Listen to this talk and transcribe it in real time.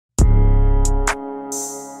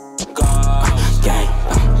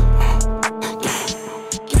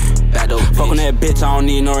that bitch, I don't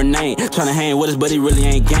need no name. Tryna hang with us, but he really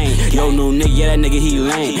ain't gang. Yo, new nigga, yeah, that nigga, he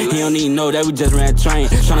lame. He don't even know that we just ran train.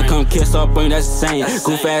 Tryna come kiss up on you, that's the same.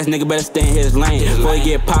 Goof ass nigga better stay in his lane. Before he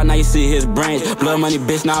get popped, now you see his brains. Blood money,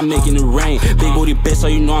 bitch, now I'm making it rain. Big booty bitch, so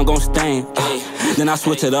you know I'm gon' stain. Then I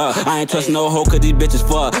switch it up. I ain't trust no hoe, cause these bitches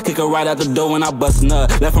fuck. Kick her right out the door when I bust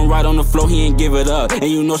nut. Left him right on the floor, he ain't give it up. And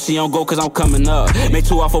you know she don't go cause I'm coming up. Make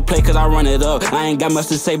 2 off a play cause I run it up. I ain't got much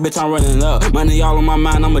to say, bitch, I'm running up. Money all on my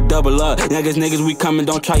mind, I'ma double up. Niggas, we coming,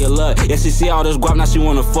 don't try your luck. Yeah, she see all this guap, now she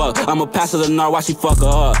wanna fuck. I'ma pass her the Nard, why she fuck her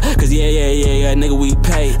up? Cause yeah, nigga, we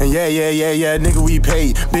paid. And yeah, nigga, we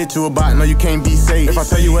paid. Bitch, you a bot, no, you can't be safe. If I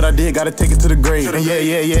tell you what I did, gotta take it to the grave. And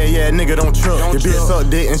yeah, nigga, don't trip. Your bitch suck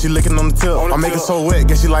dick and she licking on the tip. I make her so wet,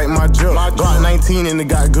 guess she like my drip. Glock 19 and it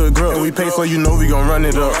got good grip. And we pay so you know we gon' run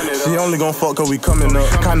it up. She only gon' fuck cause we coming up.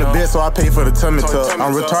 Kinda bitch, so I pay for the tummy tuck.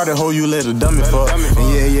 I'm retarded, hoe, you let a dummy fuck.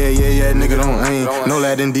 And yeah, nigga, don't aim. No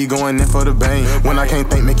lad and D going in for the bang. When I can't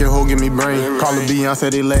think, make your hoe give me brain. Call her Beyonce,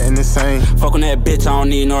 they letting it sing. Fuck on that bitch, I don't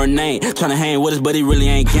need no name. Tryna hang with us, but he really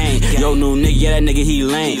ain't gang. Yo, new nigga, yeah, that nigga, he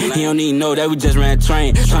lame. He don't even know that we just ran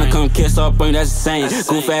train. Tryna come kiss up on you, that's the same.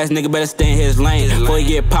 Goof ass nigga better stay in his lane. Before he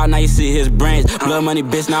get popped, now you see his brains. Blood money,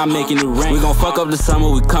 bitch, now I'm making it rain. We gon' fuck up the summer,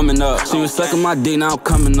 we coming up. She was sucking my dick, now I'm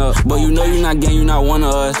coming up. But you know you not gang, you not one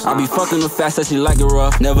of us. I be fucking her fast, that she like it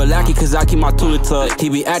rough. Never lack it, cause I keep my toolie tucked. He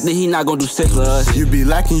be acting, he not gon' do sex to us. You be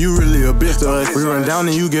lacking, you really a bitch to us. We run down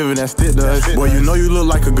and you giving that stick to us. Boy, you know you look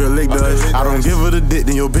like a good lick to us. I don't give her the dick,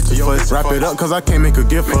 then your bitch is fuss. Wrap it up, cause I can't make a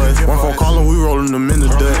gift for us. One phone call and we rollin' them in the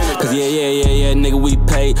dust. Cause yeah, nigga, we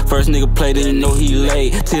paid. First nigga played, then you know he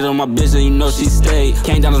late. Cheated on my bitch, then you know she stayed.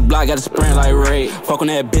 Came down this block, got a sprint like Ray. Fuck on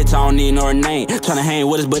that bitch, I don't need no name. Tryna hang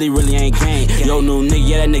with us, but he really ain't gang. Yo, new nigga,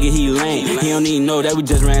 yeah, that nigga, he lame. He don't even know that we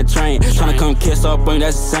just ran train. Tryna come kiss up on you,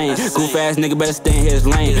 that's the same. Goof ass nigga better stay in his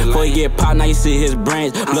lane. Before he get popped, now you see his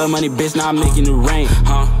brains. Blood money, bitch, now I'm making it rain.